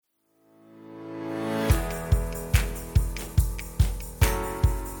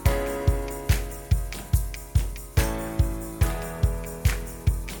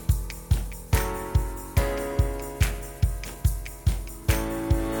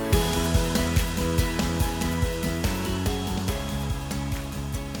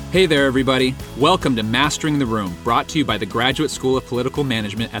Hey there, everybody. Welcome to Mastering the Room, brought to you by the Graduate School of Political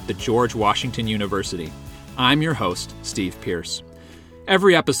Management at the George Washington University. I'm your host, Steve Pierce.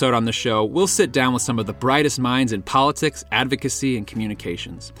 Every episode on the show, we'll sit down with some of the brightest minds in politics, advocacy, and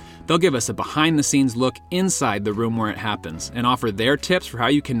communications. They'll give us a behind-the-scenes look inside the room where it happens and offer their tips for how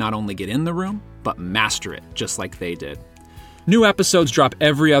you can not only get in the room, but master it, just like they did. New episodes drop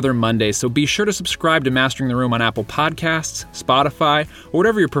every other Monday, so be sure to subscribe to Mastering the Room on Apple Podcasts, Spotify, or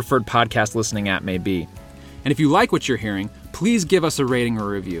whatever your preferred podcast listening app may be. And if you like what you're hearing, please give us a rating or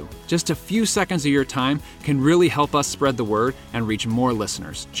review. Just a few seconds of your time can really help us spread the word and reach more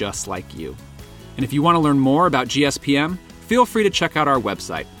listeners just like you. And if you want to learn more about GSPM, feel free to check out our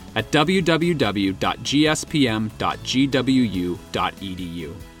website at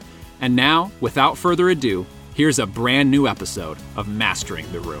www.gspm.gwu.edu. And now, without further ado, here's a brand new episode of Mastering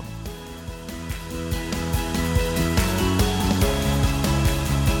the Room.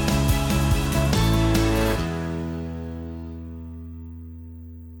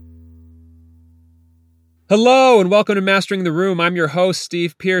 Hello and welcome to Mastering the Room. I'm your host,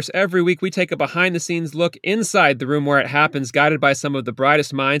 Steve Pierce. Every week we take a behind-the-scenes look inside the room where it happens, guided by some of the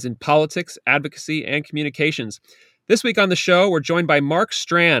brightest minds in politics, advocacy, and communications. This week on the show, we're joined by Mark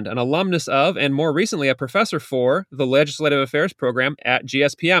Strand, an alumnus of, and more recently a professor for, the Legislative Affairs program at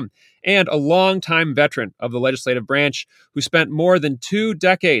GSPM, and a longtime veteran of the legislative branch who spent more than 2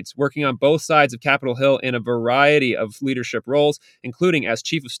 decades working on both sides of Capitol Hill in a variety of leadership roles, including as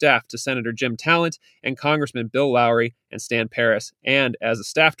Chief of Staff to Senator Jim Talent and Congressman Bill Lowry and Stan Paris, and as a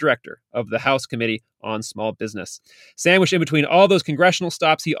staff director of the House Committee on Small Business. Sandwiched in between all those congressional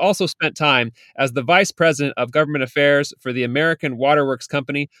stops, he also spent time as the Vice President of Government Affairs for the American Water Works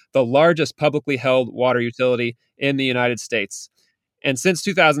Company, the largest publicly held water utility in the United States. And since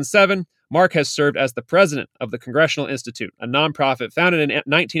 2007, Mark has served as the president of the Congressional Institute, a nonprofit founded in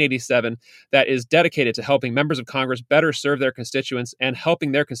 1987 that is dedicated to helping members of Congress better serve their constituents and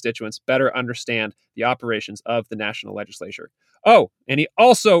helping their constituents better understand the operations of the national legislature. Oh, and he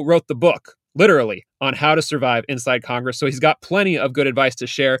also wrote the book, literally, on how to survive inside Congress. So he's got plenty of good advice to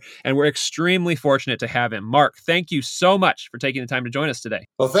share, and we're extremely fortunate to have him. Mark, thank you so much for taking the time to join us today.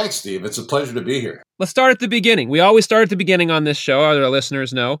 Well, thanks, Steve. It's a pleasure to be here. Let's start at the beginning. We always start at the beginning on this show, as our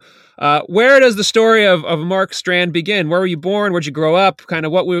listeners know. Where does the story of Mark Strand begin? Where were you born? Where'd you grow up? Kind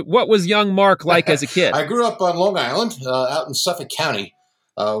of what was young Mark like as a kid? I grew up on Long Island, out in Suffolk County,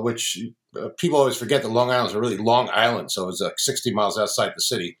 which people always forget that Long Island is a really long island, so it was like 60 miles outside the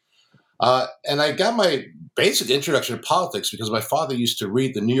city. And I got my basic introduction to politics because my father used to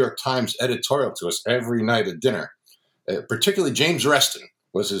read the New York Times editorial to us every night at dinner. Particularly James Reston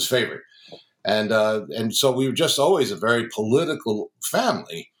was his favorite. And so we were just always a very political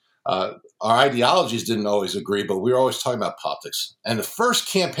family. Our ideologies didn't always agree, but we were always talking about politics. And the first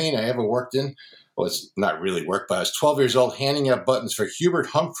campaign I ever worked in was not really work, but I was 12 years old handing out buttons for Hubert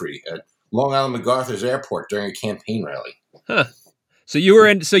Humphrey at Long Island MacArthur's Airport during a campaign rally. Huh. So you were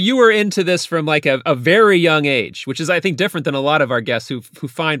into this from like a very young age, which is, I think, different than a lot of our guests who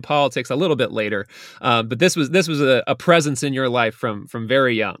find politics a little bit later. But this was a presence in your life from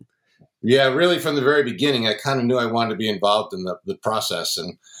very young. Yeah, really from the very beginning, I kind of knew I wanted to be involved in the process,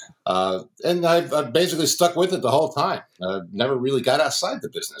 and I've basically stuck with it the whole time. Never really got outside the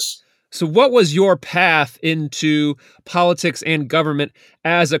business. So what was your path into politics and government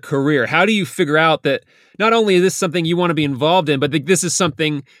as a career? How do you figure out that not only is this something you want to be involved in, but this is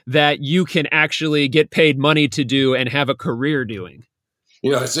something that you can actually get paid money to do and have a career doing?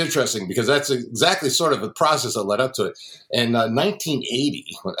 You know, it's interesting because that's exactly sort of the process that led up to it. In 1980,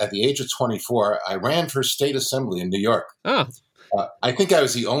 at the age of 24, I ran for state assembly in New York. Oh. I think I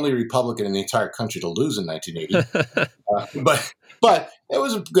was the only Republican in the entire country to lose in 1980. But it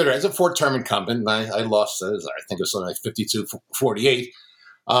was a good race. A 4-term incumbent, and I lost, I think it was something like 52-48.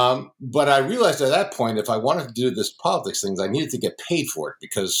 But I realized at that point, if I wanted to do this politics things, I needed to get paid for it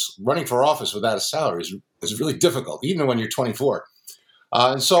because running for office without a salary is really difficult, even when you're 24.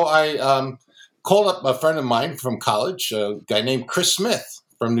 And so I called up a friend of mine from college, a guy named Chris Smith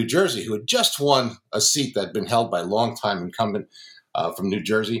from New Jersey, who had just won a seat that had been held by a longtime incumbent from New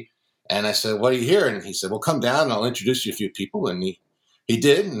Jersey. And I said, "What are you here?" And he said, "Well, come down and I'll introduce you to a few people." And he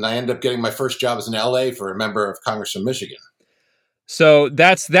did. And I ended up getting my first job as in L.A. for a member of Congress from Michigan. So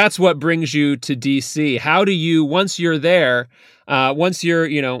that's what brings you to D.C. How do you, once you're there, once you're,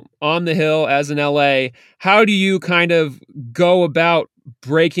 on the Hill as in L.A., how do you kind of go about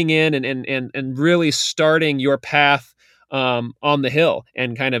breaking in and really starting your path on the Hill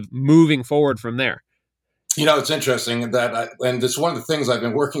and kind of moving forward from there? It's interesting that, and it's one of the things I've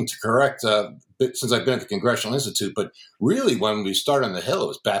been working to correct since I've been at the Congressional Institute. But really, when we started on the Hill, it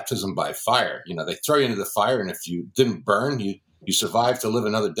was baptism by fire. They throw you into the fire, and if you didn't burn, you survived to live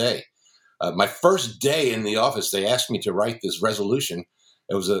another day. My first day in the office, they asked me to write this resolution.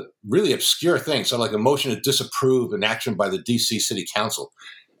 It was a really obscure thing, so like a motion to disapprove an action by the D.C. City Council.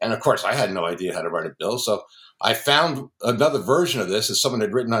 And of course, I had no idea how to write a bill, so I found another version of this that someone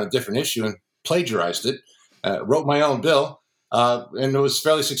had written on a different issue and plagiarized it. Wrote my own bill, and it was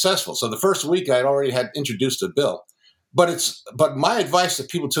fairly successful. So the first week, I had already had introduced a bill. But my advice to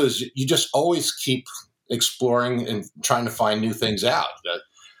people too is you just always keep exploring and trying to find new things out.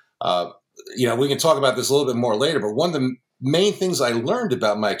 We can talk about this a little bit more later. But one of the main things I learned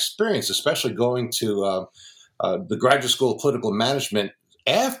about my experience, especially going to the Graduate School of Political Management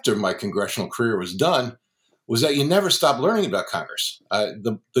after my congressional career was done, was that you never stop learning about Congress.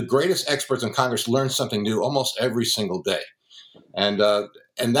 The greatest experts in Congress learn something new almost every single day. And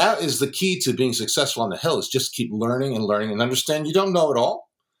that is the key to being successful on the Hill, is just keep learning and understand you don't know it all,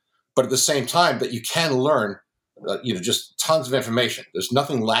 but at the same time that you can learn, just tons of information. There's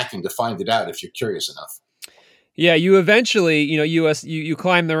nothing lacking to find it out if you're curious enough. Yeah, you eventually, you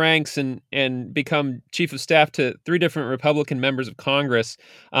climb the ranks and become chief of staff to 3 different Republican members of Congress.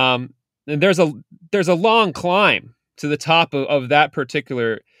 And there's a long climb to the top of that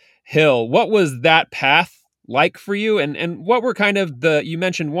particular hill. What was that path like for you? And what were kind of you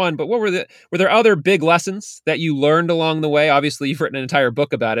mentioned one, but were there other big lessons that you learned along the way? Obviously, you've written an entire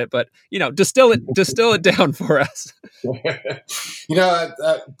book about it, but distill it down for us.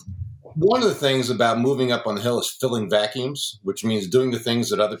 One of the things about moving up on the Hill is filling vacuums, which means doing the things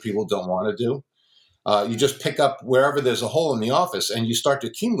that other people don't want to do. You just pick up wherever there's a hole in the office, and you start to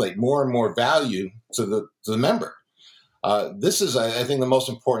accumulate more and more value to the member. This is, I think, the most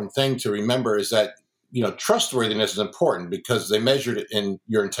important thing to remember is that trustworthiness is important because they measured it in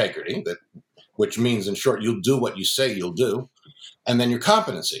your integrity, which means, in short, you'll do what you say you'll do, and then your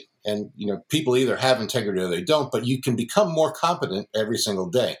competency. And people either have integrity or they don't, but you can become more competent every single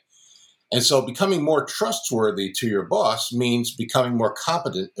day. And so, becoming more trustworthy to your boss means becoming more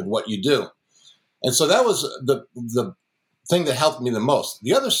competent at what you do. And so that was the thing that helped me the most.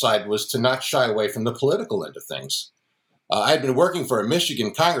 The other side was to not shy away from the political end of things. I had been working for a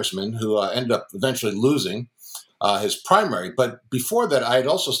Michigan congressman who ended up eventually losing his primary. But before that, I had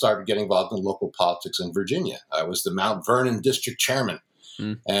also started getting involved in local politics in Virginia. I was the Mount Vernon district chairman.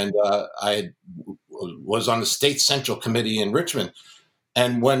 And I was on the state central committee in Richmond.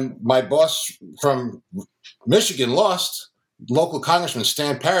 And when my boss from Michigan lost, local Congressman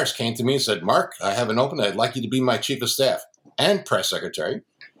Stan Paris came to me and said, "Mark, I have an opening. I'd like you to be my chief of staff and press secretary."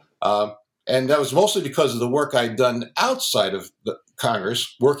 And that was mostly because of the work I'd done outside of the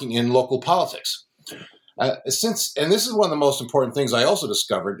Congress, working in local politics. And this is one of the most important things I also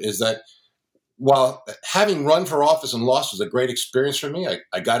discovered, is that while having run for office and lost was a great experience for me,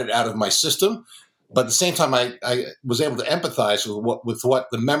 I got it out of my system. But at the same time, I was able to empathize with what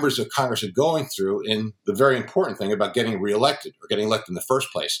the members of Congress are going through in the very important thing about getting reelected or getting elected in the first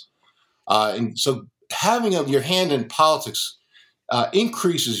place. And so having your hand in politics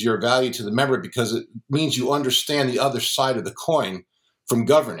increases your value to the member because it means you understand the other side of the coin from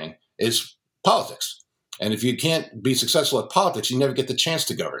governing is politics. And if you can't be successful at politics, you never get the chance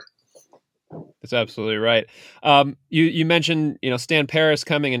to govern. That's absolutely right. You mentioned, Stan Paris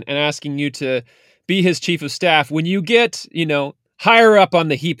coming and asking you to be his chief of staff. When you get, higher up on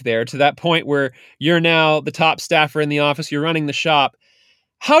the heap there to that point where you're now the top staffer in the office, you're running the shop,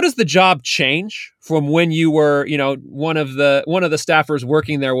 how does the job change from when you were, one of the staffers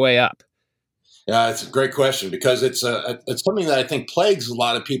working their way up? Yeah, it's a great question because it's something that I think plagues a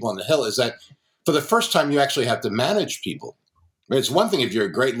lot of people on the Hill, is that for the first time you actually have to manage people. It's one thing if you're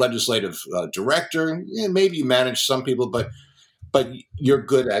a great legislative director, maybe you manage some people, but you're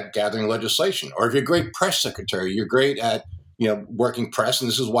good at gathering legislation. Or if you're a great press secretary, you're great at working press, and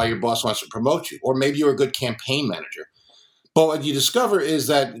this is why your boss wants to promote you. Or maybe you're a good campaign manager. But what you discover is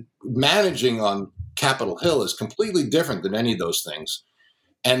that managing on Capitol Hill is completely different than any of those things,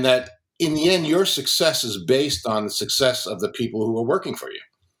 and that in the end, your success is based on the success of the people who are working for you.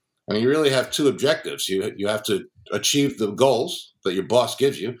 I mean, you really have two objectives. You have to achieve the goals that your boss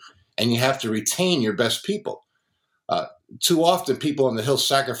gives you, and you have to retain your best people. Too often, people on the Hill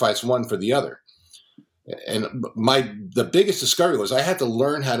sacrifice one for the other. And the biggest discovery was I had to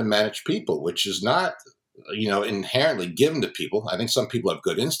learn how to manage people, which is not, inherently given to people. I think some people have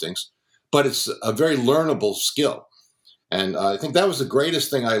good instincts, but it's a very learnable skill. And I think that was the greatest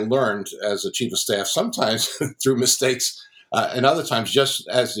thing I learned as a chief of staff, sometimes through mistakes And other times, just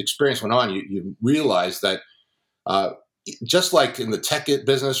as the experience went on, you realize that uh, just like in the tech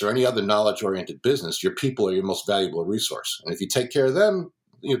business or any other knowledge-oriented business, your people are your most valuable resource. And if you take care of them,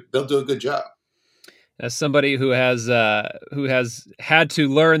 they'll do a good job. As somebody who has had to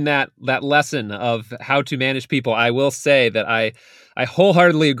learn that lesson of how to manage people, I will say that I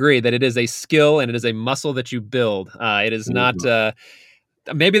wholeheartedly agree that it is a skill and it is a muscle that you build. It is not.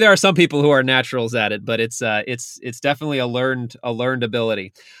 Maybe there are some people who are naturals at it, but it's definitely a learned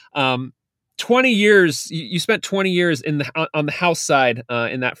ability. 20 years, you spent 20 years on the House side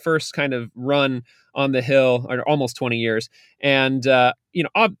in that first kind of run on the Hill, or almost 20 years, and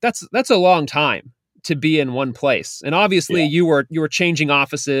that's a long time to be in one place. And obviously you were changing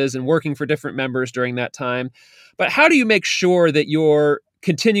offices and working for different members during that time. But how do you make sure that you're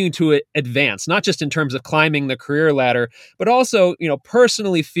continuing to advance, not just in terms of climbing the career ladder, but also,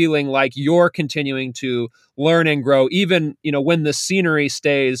 personally feeling like you're continuing to learn and grow, even, when the scenery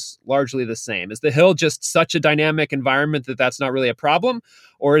stays largely the same? Is the Hill just such a dynamic environment that that's not really a problem?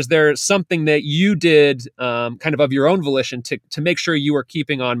 Or is there something that you did kind of your own volition to make sure you are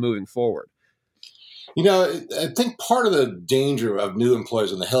keeping on moving forward? I think part of the danger of new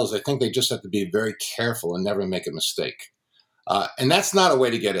employees in the Hills, I think they just have to be very careful and never make a mistake. And that's not a way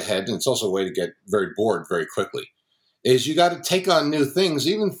to get ahead. And it's also a way to get very bored very quickly, is you got to take on new things,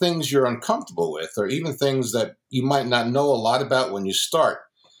 even things you're uncomfortable with, or even things that you might not know a lot about when you start,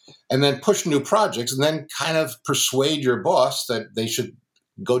 and then push new projects and then kind of persuade your boss that they should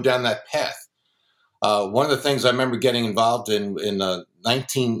go down that path. One of the things I remember getting involved in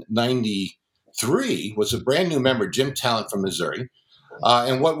 1993 was a brand new member, Jim Talent from Missouri.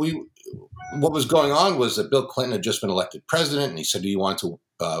 And what was going on was that Bill Clinton had just been elected president, and he said he wanted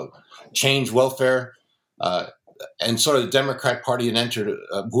to change welfare. And sort of the Democrat Party had entered,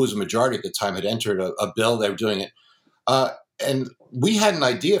 who was a majority at the time, had entered a bill. They were doing it. And we had an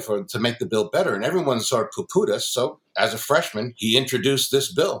idea to make the bill better, and everyone sort of poo-pooed us. So as a freshman, he introduced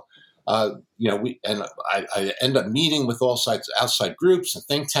this bill. I ended up meeting with all sides, outside groups and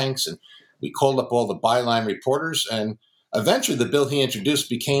think tanks, and we called up all the byline reporters, and eventually the bill he introduced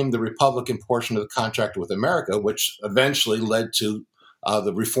became the Republican portion of the Contract with America, which eventually led to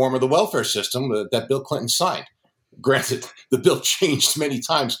the reform of the welfare system that Bill Clinton signed. Granted, the bill changed many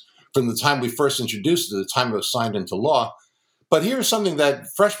times from the time we first introduced it to the time it was signed into law. But here's something that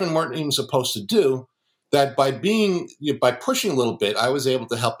freshmen weren't even supposed to do, that by pushing a little bit, I was able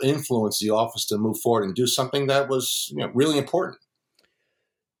to help influence the office to move forward and do something that was really important.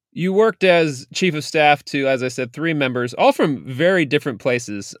 You worked as chief of staff to, as I said, 3 members, all from very different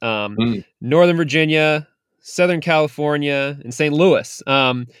places: Northern Virginia, Southern California, and St. Louis.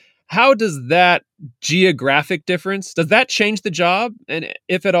 How does that geographic difference, does that change the job, and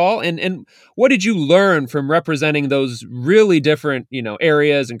if at all? And what did you learn from representing those really different,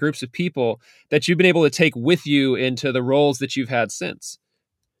 areas and groups of people that you've been able to take with you into the roles that you've had since?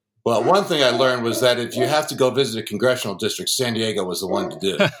 Well, one thing I learned was that if you have to go visit a congressional district, San Diego was the one to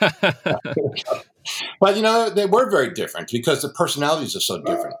do. But, they were very different because the personalities are so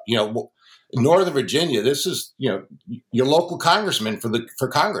different. Northern Virginia, this is, your local congressman for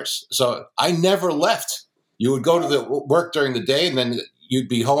Congress. So I never left. You would go to the work during the day, and then you'd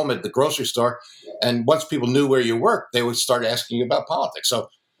be home at the grocery store. And once people knew where you worked, they would start asking you about politics. So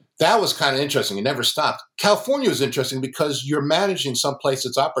that was kind of interesting. It never stopped. California was interesting because you're managing some place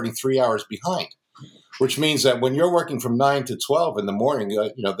that's operating 3 hours behind, which means that when you're working from 9 to 12 in the morning,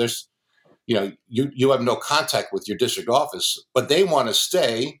 there's, you have no contact with your district office, but they want to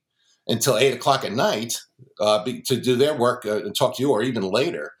stay until 8 o'clock at night to do their work and talk to you, or even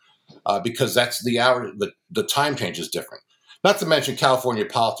later, because that's the hour, the time change is different. Not to mention California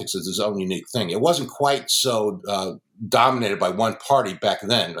politics is its own unique thing. It wasn't quite so dominated by one party back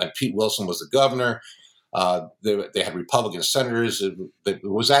then. Pete Wilson was the governor. They had Republican senators. It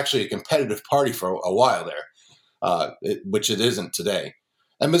was actually a competitive party for a while there, which it isn't today.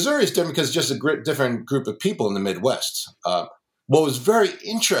 And Missouri is different because it's just a different group of people in the Midwest. What was very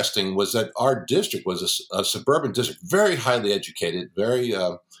interesting was that our district was a suburban district, very highly educated, very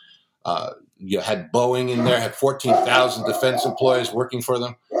you had Boeing in there, had 14,000 defense employees working for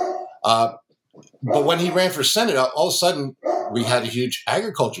them. But when he ran for Senate, all of a sudden we had a huge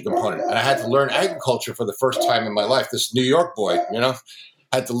agriculture component, and I had to learn agriculture for the first time in my life. This New York boy,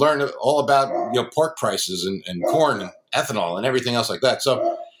 had to learn all about pork prices and corn and ethanol and everything else like that.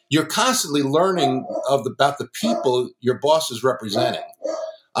 So you're constantly learning about the people your boss is representing.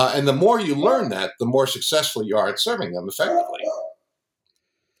 And the more you learn that, the more successful you are at serving them effectively.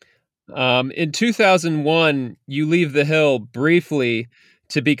 In 2001, you leave the Hill briefly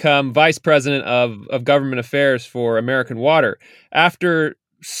to become vice president of government affairs for American Water. After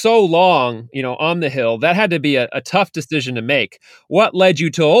so long, on the Hill, that had to be a tough decision to make. What led you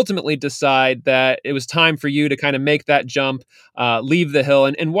to ultimately decide that it was time for you to kind of make that jump, leave the Hill?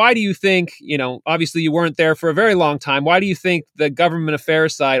 And why do you think, obviously you weren't there for a very long time. Why do you think the government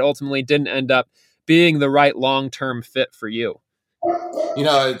affairs side ultimately didn't end up being the right long-term fit for you?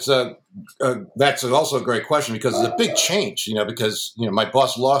 It's that's also a great question because it's a big change, because, my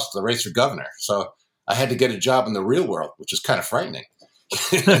boss lost the race for governor. So I had to get a job in the real world, which is kind of frightening.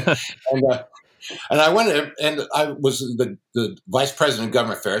 and I went in, and I was the vice president of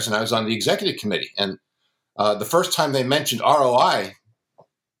government affairs, and I was on the executive committee. And the first time they mentioned ROI,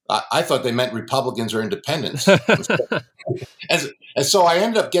 I thought they meant Republicans or independents. and so I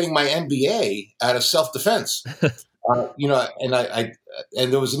ended up getting my MBA out of self-defense.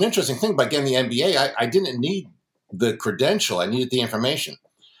 And there was an interesting thing by getting the MBA. I didn't need the credential; I needed the information.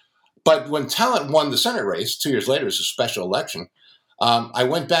 But when Talent won the Senate race 2 years later, it was a special election. I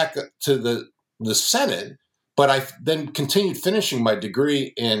went back to the Senate, but I then continued finishing my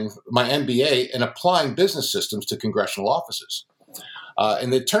degree in my MBA and applying business systems to congressional offices.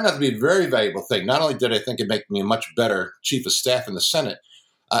 And it turned out to be a very valuable thing. Not only did I think it make me a much better chief of staff in the Senate,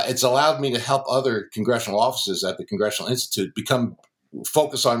 it's allowed me to help other congressional offices at the Congressional Institute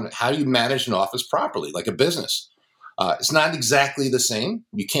focus on how you manage an office properly, like a business. It's not exactly the same.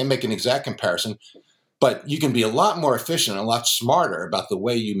 You can't make an exact comparison, but you can be a lot more efficient and a lot smarter about the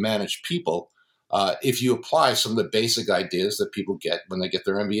way you manage people if you apply some of the basic ideas that people get when they get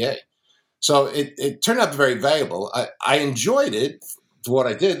their MBA. So it turned out very valuable. I enjoyed it for what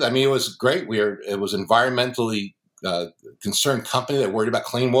I did. I mean, it was great. It was environmentally concerned company that worried about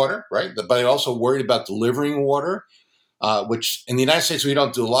clean water, right? But I also worried about delivering water, which in the United States, we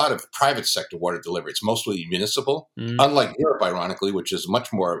don't do a lot of private sector water delivery. It's mostly municipal, unlike Europe, ironically, which is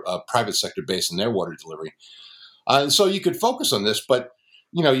much more private sector based in their water delivery. And so you could focus on this, but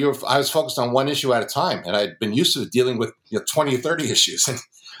I was focused on one issue at a time, and I'd been used to dealing with 20 or 30 issues.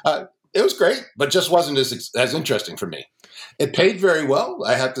 And it was great, but just wasn't as interesting for me. It paid very well,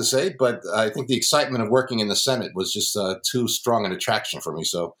 I have to say, but I think the excitement of working in the Senate was just too strong an attraction for me.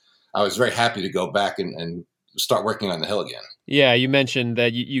 So I was very happy to go back and start working on the Hill again. Yeah, you mentioned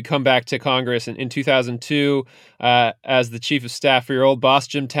that you come back to Congress in 2002 as the chief of staff for your old boss,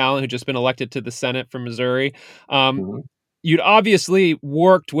 Jim Talent, who'd just been elected to the Senate from Missouri. You'd obviously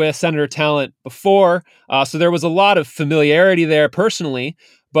worked with Senator Talent before, so there was a lot of familiarity there personally,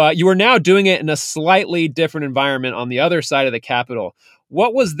 but you were now doing it in a slightly different environment on the other side of the Capitol.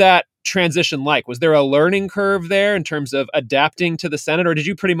 What was that transition like? Was there a learning curve there in terms of adapting to the Senate, or did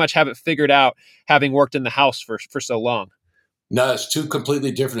you pretty much have it figured out having worked in the House for so long? No, it's two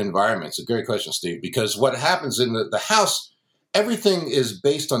completely different environments. A great question, Steve, because what happens in the House, everything is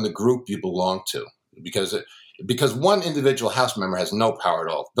based on the group you belong to, because one individual House member has no power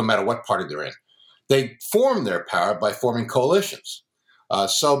at all, no matter what party they're in. They form their power by forming coalitions.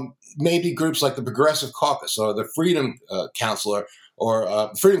 So maybe groups like the Progressive Caucus or the Freedom Council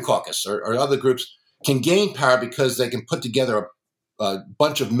or Freedom Caucus or other groups can gain power because they can put together a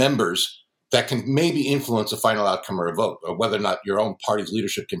bunch of members that can maybe influence the final outcome of a vote or whether or not your own party's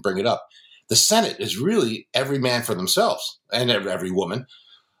leadership can bring it up. The Senate is really every man for themselves and every woman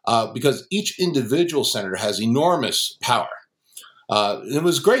because each individual senator has enormous power. It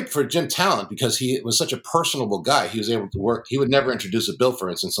was great for Jim Talent because he was such a personable guy. He was able to work. He would never introduce a bill, for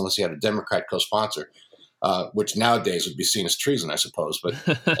instance, unless he had a Democrat co-sponsor, which nowadays would be seen as treason, I suppose.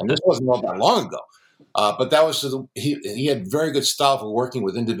 And this wasn't all that long ago. But that was he had very good style for working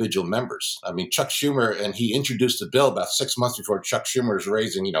with individual members. I mean, Chuck Schumer, and he introduced a bill about 6 months before Chuck Schumer was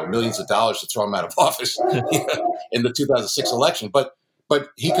raising millions of dollars to throw him out of office in the 2006 election. But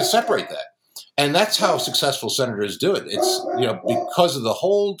he could separate that. And that's how successful senators do it. It's because of the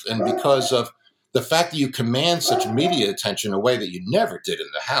hold and because of the fact that you command such media attention in a way that you never did in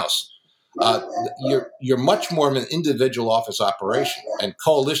the House. You're much more of an individual office operation, and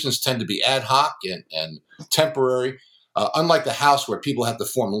coalitions tend to be ad hoc and temporary. Unlike the House, where people have to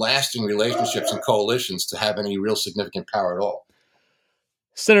form lasting relationships and coalitions to have any real significant power at all.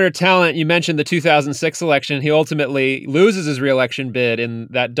 Senator Talent, you mentioned the 2006 election. He ultimately loses his reelection bid in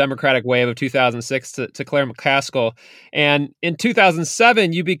that Democratic wave of 2006 to Claire McCaskill. And in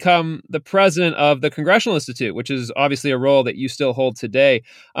 2007, you become the president of the Congressional Institute, which is obviously a role that you still hold today.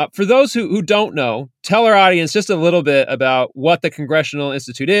 For those who don't know, tell our audience just a little bit about what the Congressional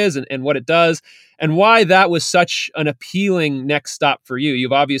Institute is and what it does and why that was such an appealing next stop for you.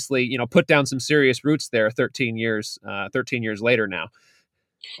 You've obviously, put down some serious roots there 13 years later now.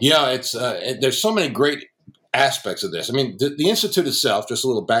 Yeah, it's there's so many great aspects of this. I mean, the Institute itself, just a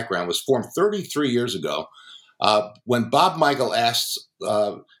little background, was formed 33 years ago when Bob Michel asked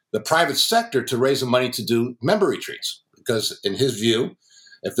the private sector to raise the money to do member retreats. Because in his view,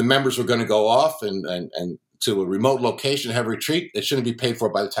 if the members were going to go off and to a remote location to have a retreat, it shouldn't be paid for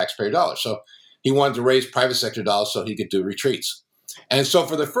by the taxpayer dollars. So he wanted to raise private sector dollars so he could do retreats. And so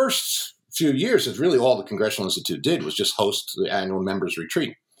for the first few years, it's really all the Congressional Institute did was just host the annual members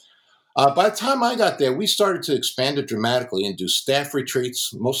retreat. By the time I got there, we started to expand it dramatically and do staff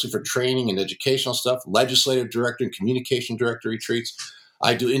retreats, mostly for training and educational stuff, legislative director and communication director retreats.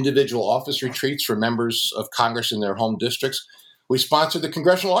 I do individual office retreats for members of Congress in their home districts. We sponsored the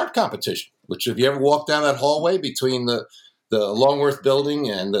Congressional Art Competition, which if you ever walk down that hallway between the Longworth building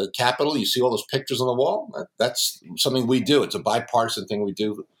and the Capitol, you see all those pictures on the wall. That's something we do. It's a bipartisan thing we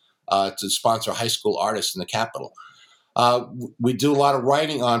do to sponsor high school artists in the Capitol. We do a lot of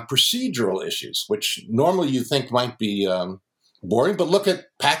writing on procedural issues, which normally you think might be boring, but look at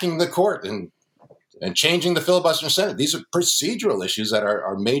packing the court and changing the filibuster in the Senate. These are procedural issues that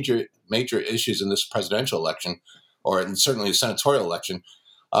are major issues in this presidential election, or certainly the senatorial election.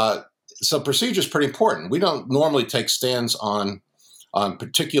 So procedure is pretty important. We don't normally take stands on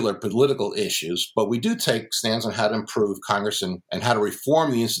particular political issues, but we do take stands on how to improve Congress and how to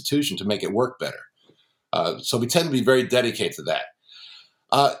reform the institution to make it work better. So we tend to be very dedicated to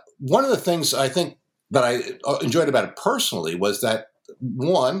that. One of the things I think that I enjoyed about it personally was that,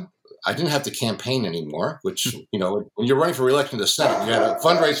 one, I didn't have to campaign anymore, which, when you're running for re-election to the Senate, you had a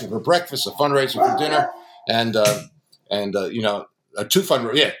fundraiser for breakfast, a fundraiser for dinner, and two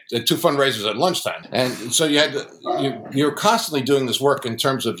fundraisers at lunchtime. And so you're constantly doing this work in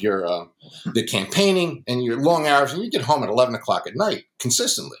terms of your the campaigning and your long hours, and you get home at 11 o'clock at night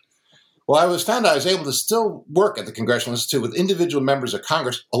consistently. Well, I was able to still work at the Congressional Institute with individual members of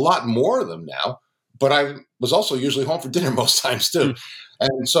Congress, a lot more of them now, but I was also usually home for dinner most times too.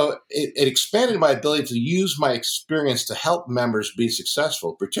 And so it expanded my ability to use my experience to help members be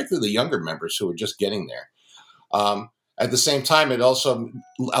successful, particularly the younger members who were just getting there. At the same time, it also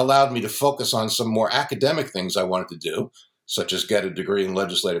allowed me to focus on some more academic things I wanted to do, such as get a degree in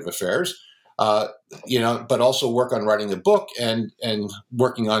legislative affairs, but also work on writing a book and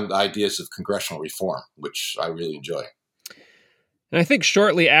working on the ideas of congressional reform, which I really enjoy. And I think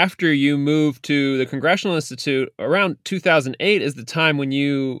shortly after you moved to the Congressional Institute, around 2008 is the time when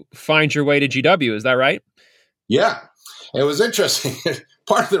you find your way to GW. Is that right? Yeah, it was interesting.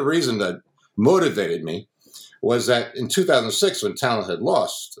 Part of the reason that motivated me was that in 2006, when Talent had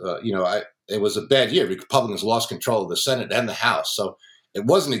lost, it was a bad year. Republicans lost control of the Senate and the House. So it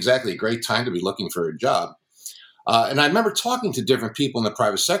wasn't exactly a great time to be looking for a job. And I remember talking to different people in the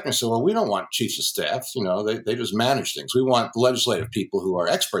private sector and said, well, we don't want chiefs of staff. They just manage things. We want legislative people who are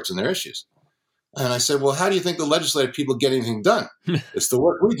experts in their issues. And I said, well, how do you think the legislative people get anything done? It's the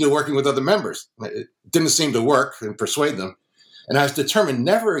work we do working with other members. It didn't seem to work and persuade them. And I was determined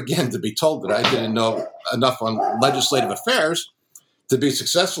never again to be told that I didn't know enough on legislative affairs to be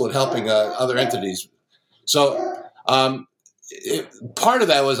successful at helping other entities. So part of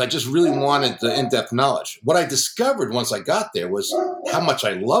that was I just really wanted the in-depth knowledge. What I discovered once I got there was how much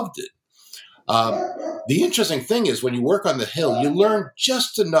I loved it. The interesting thing is when you work on the Hill, you learn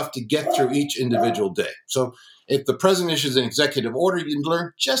just enough to get through each individual day. So if the president issues an executive order, you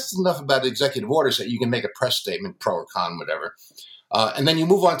learn just enough about the executive order so that you can make a press statement, pro or con, whatever. And then you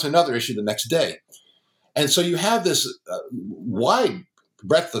move on to another issue the next day. And so you have this wide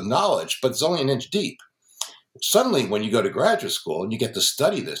breadth of knowledge, but it's only an inch deep. Suddenly, when you go to graduate school and you get to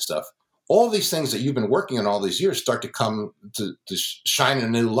study this stuff, all these things that you've been working on all these years start to come to shine in a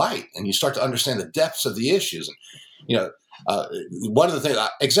new light, and you start to understand the depths of the issues. And, one of the things,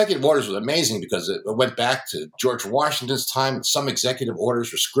 executive orders was amazing because it went back to George Washington's time. Some executive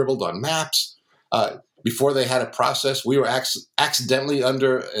orders were scribbled on maps before they had a process. We were accidentally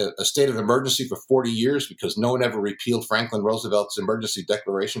under a state of emergency for 40 years because no one ever repealed Franklin Roosevelt's emergency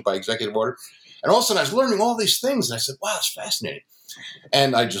declaration by executive order. And all of a sudden I was learning all these things and I said, wow, it's fascinating.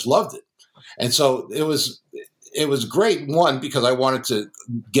 And I just loved it. And so it was great, one, because I wanted to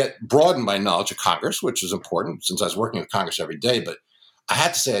broaden my knowledge of Congress, which is important since I was working with Congress every day. But I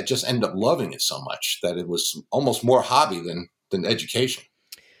had to say I just ended up loving it so much that it was almost more hobby than education.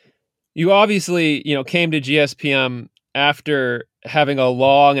 You obviously, came to GSPM after having a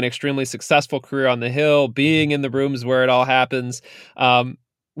long and extremely successful career on the Hill, being in the rooms where it all happens,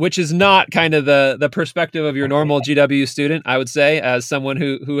 which is not kind of the perspective of your normal GW student, I would say, as someone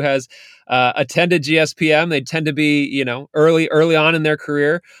who has attended GSPM. They tend to be, early on in their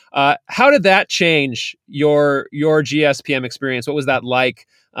career. How did that change your GSPM experience? What was that like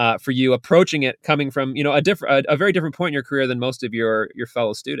for you approaching it, coming from a very different point in your career than most of your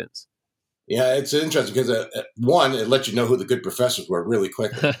fellow students. Yeah, it's interesting because one, it lets you know who the good professors were really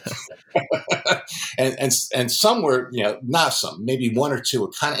quickly, and some were, not some, maybe one or two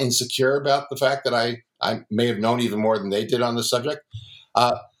were kind of insecure about the fact that I may have known even more than they did on the subject.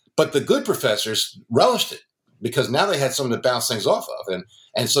 But the good professors relished it because now they had someone to bounce things off of,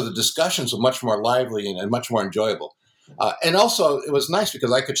 and so the discussions were much more lively and much more enjoyable. And also, it was nice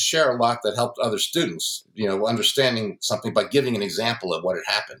because I could share a lot that helped other students, understanding something by giving an example of what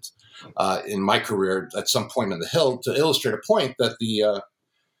had happened in my career at some point on the Hill to illustrate a point that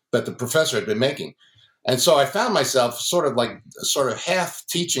the professor had been making. And so I found myself sort of half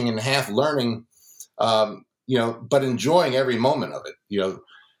teaching and half learning, but enjoying every moment of it.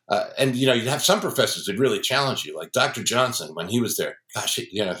 And you'd have some professors that really challenge you, like Dr. Johnson when he was there. Gosh,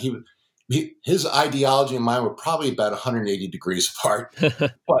 his ideology and mine were probably about 180 degrees apart,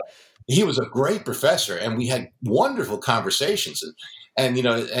 but he was a great professor, and we had wonderful conversations. And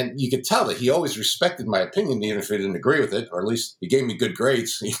you could tell that he always respected my opinion, even if he didn't agree with it, or at least he gave me good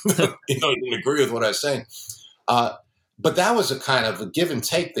grades, even though he didn't agree with what I was saying. But that was a kind of a give and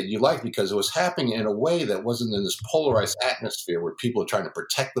take that you liked because it was happening in a way that wasn't in this polarized atmosphere where people are trying to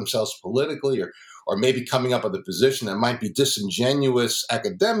protect themselves politically or maybe coming up with a position that might be disingenuous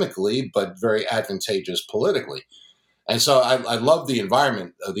academically, but very advantageous politically. And so I love the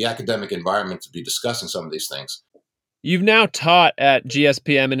environment, the academic environment, to be discussing some of these things. You've now taught at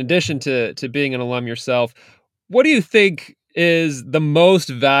GSPM in addition to being an alum yourself. What do you think is the most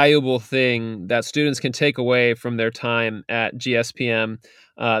valuable thing that students can take away from their time at GSPM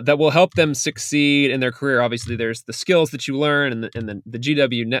that will help them succeed in their career? Obviously, there's the skills that you learn and the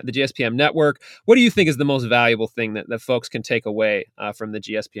GSPM network. What do you think is the most valuable thing that folks can take away from the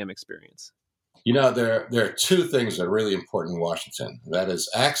GSPM experience? There are two things that are really important in Washington. That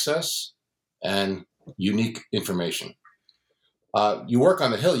is access and unique information. You work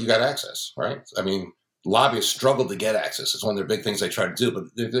on the Hill, you got access, right? I mean, lobbyists struggle to get access. It's one of their big things they try to do. But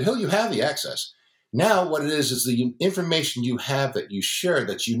the Hill, you have the access. Now what it is the information you have that you share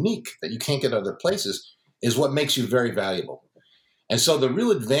that's unique, that you can't get other places, is what makes you very valuable. And so the real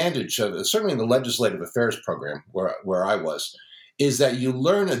advantage of, certainly in the legislative affairs program where I was, is that you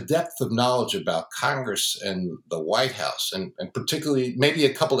learn a depth of knowledge about Congress and the White House, and particularly maybe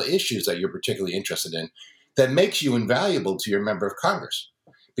a couple of issues that you're particularly interested in that makes you invaluable to your member of Congress.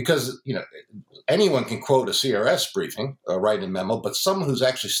 Because, anyone can quote a CRS briefing or write a memo, but someone who's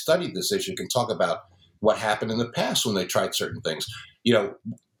actually studied this issue can talk about what happened in the past when they tried certain things.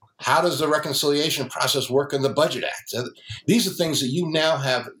 How does the reconciliation process work in the Budget Act? These are things that you now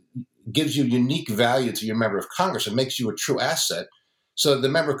have, gives you unique value to your member of Congress and makes you a true asset so the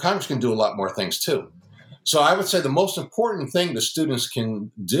member of Congress can do a lot more things too. So I would say the most important thing the students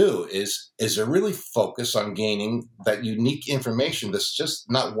can do is to really focus on gaining that unique information that's just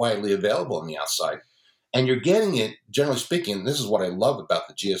not widely available on the outside. And you're getting it, generally speaking, this is what I love about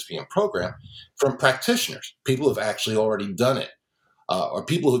the GSPM program, from practitioners, people who've actually already done it, or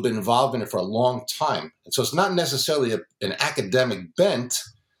people who've been involved in it for a long time. And so it's not necessarily an academic bent,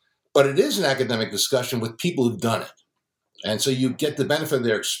 but it is an academic discussion with people who've done it. And so you get the benefit of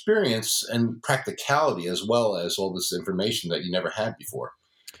their experience and practicality as well as all this information that you never had before.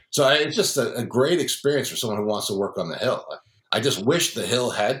 So it's just a great experience for someone who wants to work on the Hill. I just wish the Hill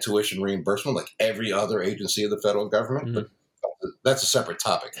had tuition reimbursement like every other agency of the federal government, but that's a separate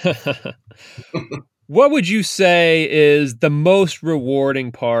topic. What would you say is the most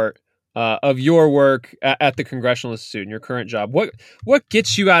rewarding part of your work at the Congressional Institute in your current job? What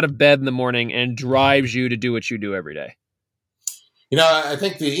gets you out of bed in the morning and drives you to do what you do every day? I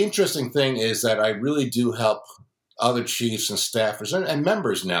think the interesting thing is that I really do help other chiefs and staffers and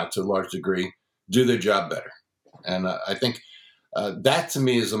members now to a large degree do their job better. And I think that to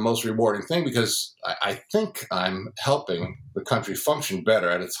me is the most rewarding thing because I think I'm helping the country function better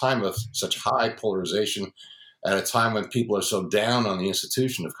at a time of such high polarization, at a time when people are so down on the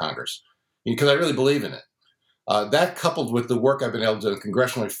institution of Congress, because I really believe in it. That coupled with the work I've been able to do in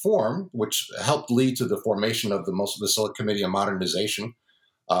congressional reform, which helped lead to the formation of the Select Committee on Modernization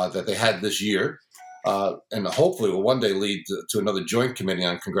that they had this year, and hopefully will one day lead to another joint committee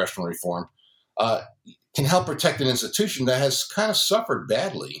on congressional reform, can help protect an institution that has kind of suffered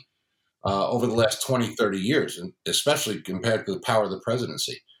badly over the last 20, 30 years, and especially compared to the power of the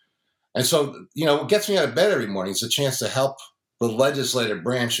presidency. And so, what gets me out of bed every morning is a chance to help the legislative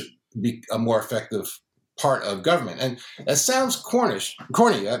branch be a more effective part of government. And that sounds corny,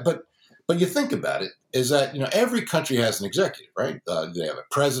 but you think about it, is that, every country has an executive, right? They have a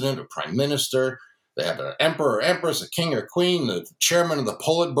president, a prime minister, They have an emperor or empress, a king or queen, the chairman of the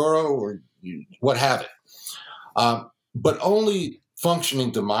Politburo, or what have it. But only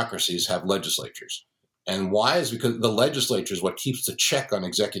functioning democracies have legislatures. And why? Is because the legislature is what keeps the check on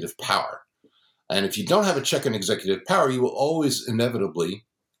executive power. And if you don't have a check on executive power, you will always inevitably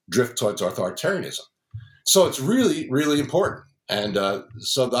drift towards authoritarianism. So it's really, really important. And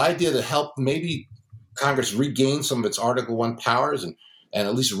so the idea to help maybe Congress regain some of its Article I powers and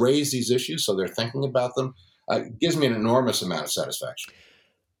at least raise these issues so they're thinking about them gives me an enormous amount of satisfaction.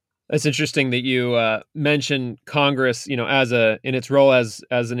 It's interesting that you mention Congress, as in its role as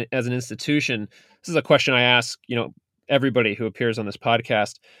an institution. This is a question I ask, everybody who appears on this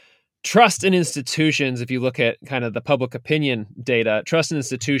podcast. Trust in institutions, if you look at kind of the public opinion data, trust in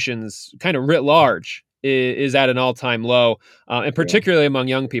institutions kind of writ large is at an all-time low, and particularly among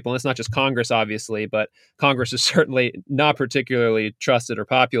young people. And it's not just Congress, obviously, but Congress is certainly not particularly trusted or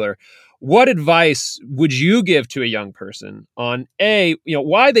popular. What advice would you give to a young person on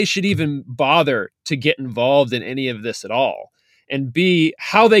why they should even bother to get involved in any of this at all? And B,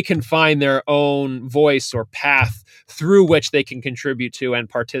 how they can find their own voice or path through which they can contribute to and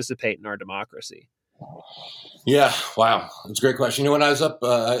participate in our democracy? Yeah, wow. That's a great question. When I was up,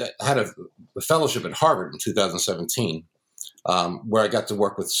 I had a fellowship at Harvard in 2017, where I got to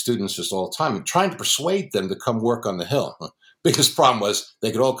work with students just all the time and trying to persuade them to come work on the Hill. Biggest problem was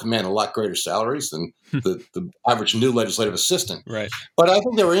they could all command a lot greater salaries than the average new legislative assistant. Right. But I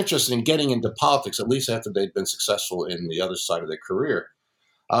think they were interested in getting into politics, at least after they'd been successful in the other side of their career.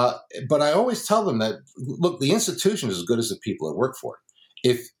 But I always tell them that, look, the institution is as good as the people that work for it.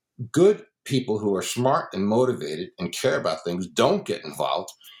 If good people who are smart and motivated and care about things don't get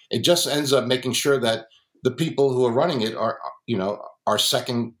involved, it just ends up making sure that the people who are running it are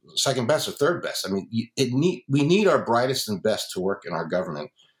second best or third best. I mean, we need our brightest and best to work in our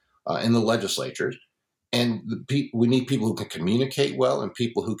government, in the legislatures, and we need people who can communicate well and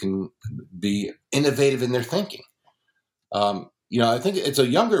people who can be innovative in their thinking. I think it's a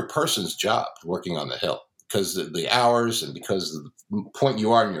younger person's job working on the Hill because the hours and because of the point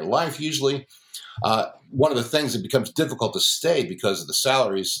you are in your life. Usually, one of the things that becomes difficult to stay because of the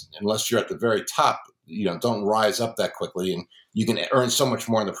salaries, unless you're at the very top, don't rise up that quickly, and you can earn so much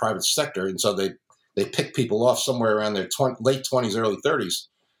more in the private sector. And so they pick people off somewhere around their late 20s, early 30s.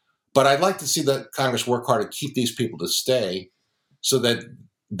 But I'd like to see the Congress work hard to keep these people to stay so that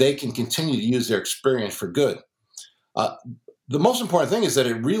they can continue to use their experience for good. The most important thing is that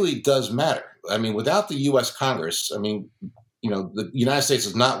it really does matter. I mean, without the U.S. Congress, the United States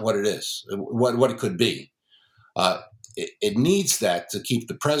is not what it is, what it could be. It needs that to keep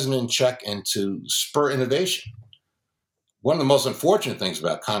the president in check and to spur innovation. One of the most unfortunate things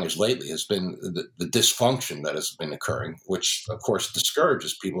about Congress lately has been the dysfunction that has been occurring, which, of course,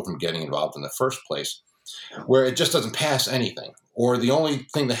 discourages people from getting involved in the first place, where it just doesn't pass anything. Or the only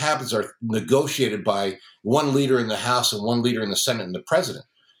thing that happens are negotiated by one leader in the House and one leader in the Senate and the president.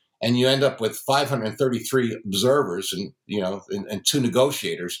 And you end up with 533 observers and two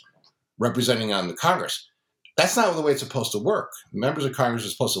negotiators representing on the Congress. That's not the way it's supposed to work. Members of Congress are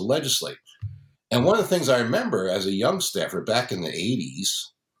supposed to legislate. And one of the things I remember as a young staffer back in the 80s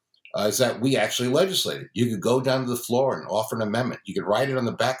is that we actually legislated. You could go down to the floor and offer an amendment. You could write it on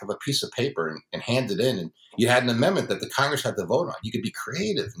the back of a piece of paper and hand it in. And you had an amendment that the Congress had to vote on. You could be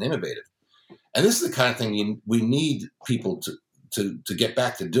creative and innovative. And this is the kind of thing we need people to get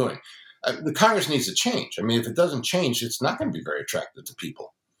back to doing. The Congress needs to change. I mean, if it doesn't change, it's not going to be very attractive to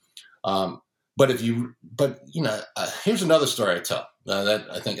people. Here's another story I tell that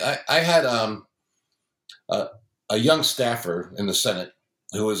I think I had a young staffer in the Senate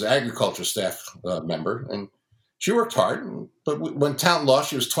who was an agriculture staff member, and she worked hard. But when Talent lost,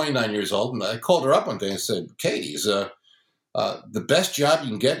 she was 29 years old, and I called her up one day and said, "Katie, is the best job you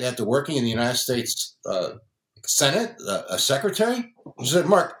can get after working in the United States Senate a secretary?" She said,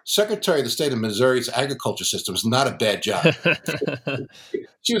 "Mark, Secretary of the State of Missouri's agriculture system is not a bad job."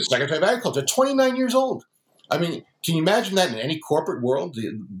 She was Secretary of Agriculture, 29 years old. I mean, can you imagine that in any corporate world,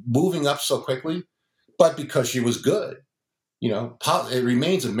 moving up so quickly? But because she was good, it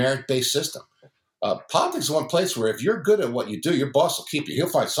remains a merit-based system. Politics is one place where if you're good at what you do, your boss will keep you. He'll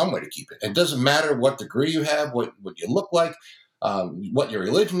find some way to keep it. It doesn't matter what degree you have, what you look like, what your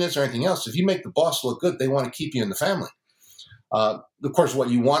religion is, or anything else. If you make the boss look good, they want to keep you in the family. Of course, what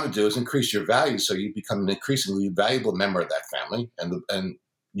you want to do is increase your value so you become an increasingly valuable member of that family, and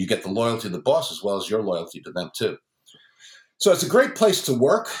you get the loyalty of the boss as well as your loyalty to them too. So it's a great place to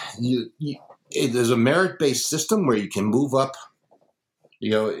work. There's a merit-based system where you can move up,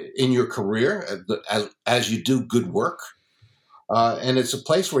 in your career as you do good work. And it's a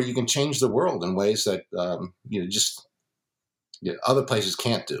place where you can change the world in ways that other places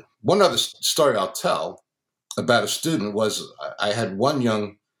can't do. One other story I'll tell about a student was I had one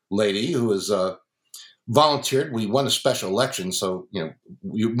young lady who was volunteered. We won a special election, so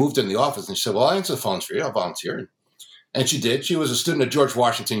we moved in the office, and she said, "Well, I'll answer the phones for you. I'll volunteer." And she did. She was a student at George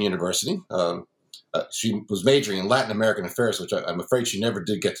Washington University. She was majoring in Latin American affairs, which I'm afraid she never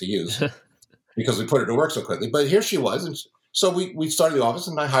did get to use because we put her to work so quickly. But here she was, and so we started the office,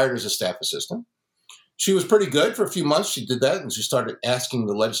 and I hired her as a staff assistant. She was pretty good for a few months. She did that, and she started asking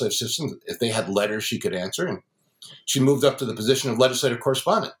the legislative assistants if they had letters she could answer, and she moved up to the position of legislative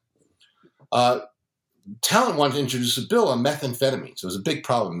correspondent. Talent wanted to introduce a bill on methamphetamines. It was a big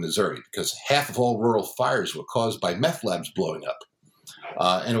problem in Missouri because half of all rural fires were caused by meth labs blowing up.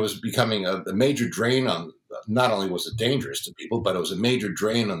 And it was becoming a major drain on, not only was it dangerous to people, but it was a major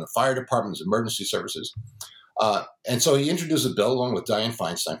drain on the fire departments, emergency services. And so he introduced a bill along with Dianne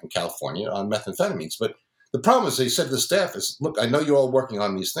Feinstein from California on methamphetamines. But the problem is, he said to the staff is, look, I know you're all working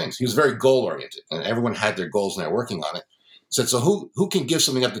on these things. He was very goal-oriented, and everyone had their goals and they're working on it. He said, so who can give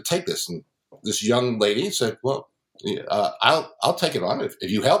something up to take this? And this young lady said, well, I'll take it on if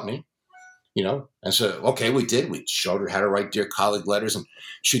you help me. And so, okay, we did. We showed her how to write Dear Colleague letters. And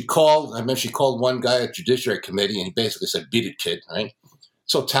she called one guy at Judiciary Committee, and he basically said, beat it, kid, right?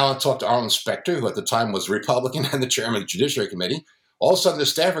 So Talent talked to Arlen Specter, who at the time was Republican and the chairman of the Judiciary Committee. All of a sudden, the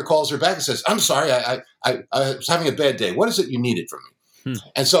staffer calls her back and says, I'm sorry, I was having a bad day. What is it you needed from me?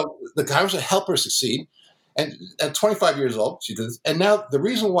 And so the guy was to help her succeed. And at 25 years old, she did this. And now the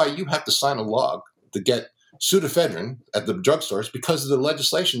reason why you have to sign a log to get pseudoephedrine at the drugstore is because of the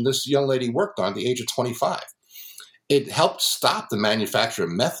legislation this young lady worked on at the age of 25. It helped stop the manufacture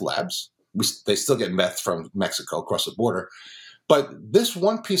of meth labs. They still get meth from Mexico across the border. But this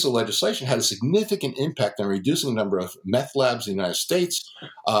one piece of legislation had a significant impact on reducing the number of meth labs in the United States,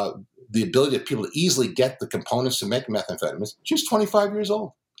 the ability of people to easily get the components to make methamphetamines. She's 25 years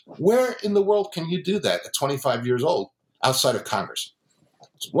old. Where in the world can you do that at 25 years old outside of Congress?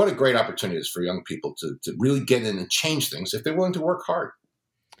 So what a great opportunity it is for young people to really get in and change things if they're willing to work hard.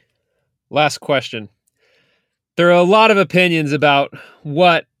 Last question. There are a lot of opinions about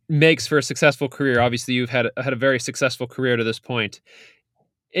what makes for a successful career. Obviously, you've had a very successful career to this point.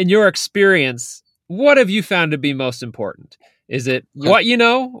 In your experience, what have you found to be most important? Is it what you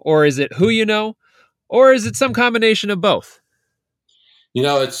know, or is it who you know, or is it some combination of both?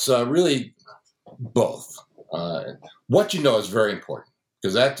 It's really both. What you know is very important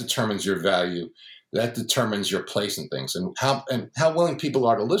because that determines your value, that determines your place in things, and how willing people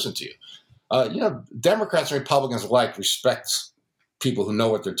are to listen to you. Democrats and Republicans alike respect people who know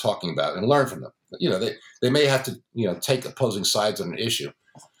what they're talking about and learn from them. They may have to take opposing sides on an issue,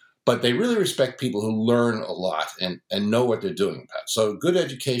 but they really respect people who learn a lot and know what they're doing about. So good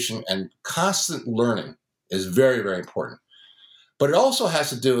education and constant learning is very, very important. But it also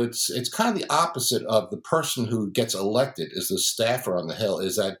has to do, it's kind of the opposite of the person who gets elected as the staffer on the Hill,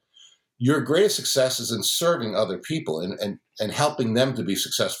 is that your greatest success is in serving other people and helping them to be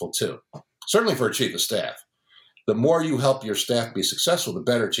successful too. Certainly for a chief of staff. The more you help your staff be successful, the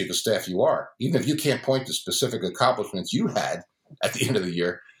better chief of staff you are. Even if you can't point to specific accomplishments you had at the end of the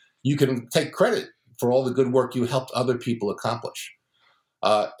year, you can take credit for all the good work you helped other people accomplish.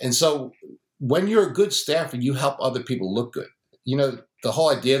 And so when you're a good staffer, you help other people look good. The whole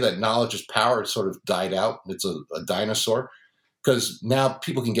idea that knowledge is power has sort of died out. It's a dinosaur because now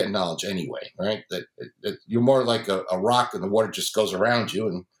people can get knowledge anyway, right? That you're more like a rock and the water just goes around you,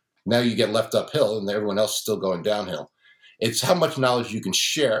 and now you get left uphill and everyone else is still going downhill. It's how much knowledge you can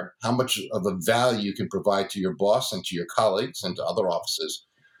share, how much of a value you can provide to your boss and to your colleagues and to other offices.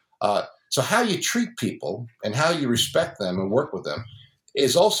 So how you treat people and how you respect them and work with them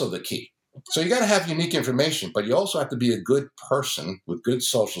is also the key. So you got to have unique information, but you also have to be a good person with good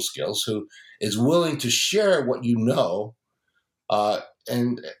social skills who is willing to share what you know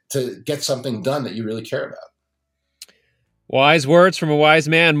and to get something done that you really care about. Wise words from a wise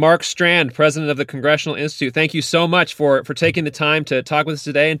man. Mark Strand, president of the Congressional Institute. Thank you so much for taking the time to talk with us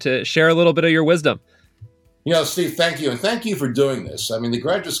today and to share a little bit of your wisdom. Steve, thank you. And thank you for doing this. I mean, the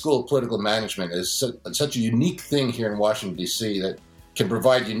Graduate School of Political Management is such a unique thing here in Washington, D.C. that can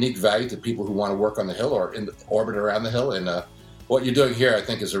provide unique value to people who want to work on the Hill or in the orbit around the Hill. And what you're doing here, I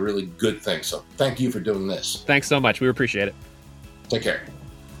think, is a really good thing. So thank you for doing this. Thanks so much. We appreciate it. Take care.